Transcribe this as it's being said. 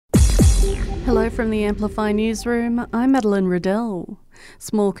Hello from the Amplify newsroom, I'm Madeline Riddell.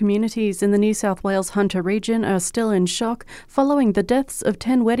 Small communities in the New South Wales Hunter region are still in shock following the deaths of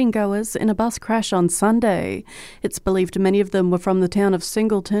 10 wedding-goers in a bus crash on Sunday. It's believed many of them were from the town of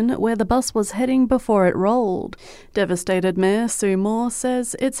Singleton, where the bus was heading before it rolled. Devastated Mayor Sue Moore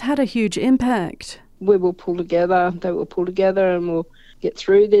says it's had a huge impact. We will pull together, they will pull together and we'll get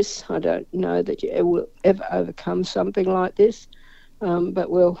through this. I don't know that you will ever overcome something like this. But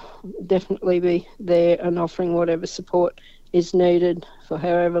we'll definitely be there and offering whatever support is needed for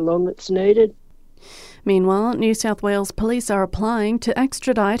however long it's needed. Meanwhile, New South Wales police are applying to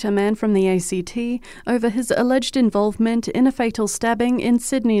extradite a man from the ACT over his alleged involvement in a fatal stabbing in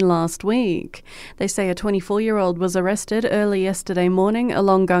Sydney last week. They say a 24-year-old was arrested early yesterday morning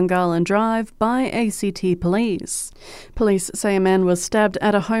along Gungahlin Drive by ACT police. Police say a man was stabbed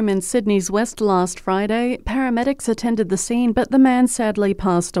at a home in Sydney's west last Friday. Paramedics attended the scene, but the man sadly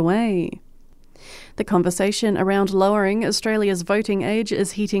passed away. The conversation around lowering Australia's voting age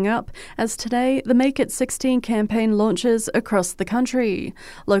is heating up as today the Make It 16 campaign launches across the country.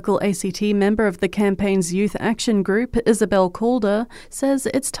 Local ACT member of the campaign's Youth Action Group, Isabel Calder, says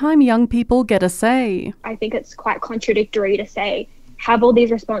it's time young people get a say. I think it's quite contradictory to say, have all these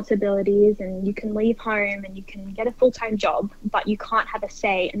responsibilities and you can leave home and you can get a full-time job, but you can't have a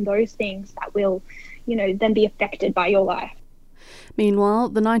say in those things that will, then be affected by your life. Meanwhile,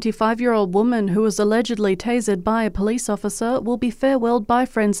 the 95-year-old woman who was allegedly tasered by a police officer will be farewelled by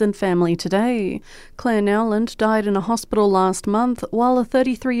friends and family today. Claire Nowland died in a hospital last month, while a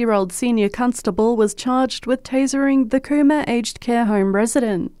 33-year-old senior constable was charged with tasering the Cooma aged care home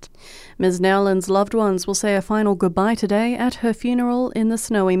resident. Ms. Nowland's loved ones will say a final goodbye today at her funeral in the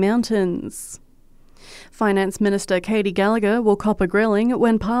Snowy Mountains. Finance Minister Katy Gallagher will cop a grilling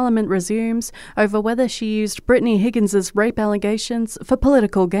when Parliament resumes over whether she used Brittany Higgins's rape allegations for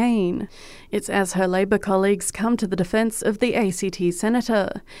political gain. It's as her Labor colleagues come to the defence of the ACT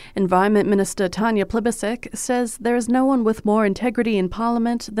Senator. Environment Minister Tanya Plibersek says there is no one with more integrity in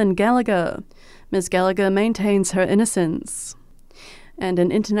Parliament than Gallagher. Ms. Gallagher maintains her innocence. And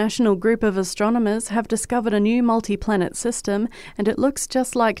an international group of astronomers have discovered a new multi-planet system, and it looks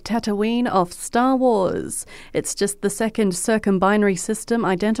just like Tatooine off Star Wars. It's just the second circumbinary system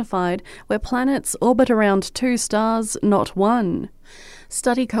identified where planets orbit around two stars, not one.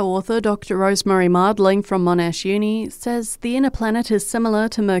 Study co-author Dr. Rosemary Mardling from Monash Uni says the inner planet is similar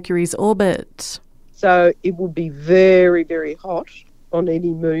to Mercury's orbit. So it will be very, very hot on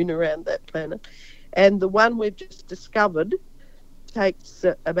any moon around that planet. And the one we've just discovered takes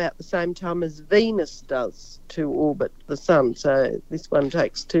about the same time as Venus does to orbit the sun. So this one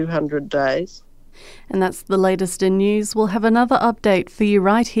takes 200 days. And that's the latest in news. We'll have another update for you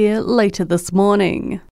right here later this morning.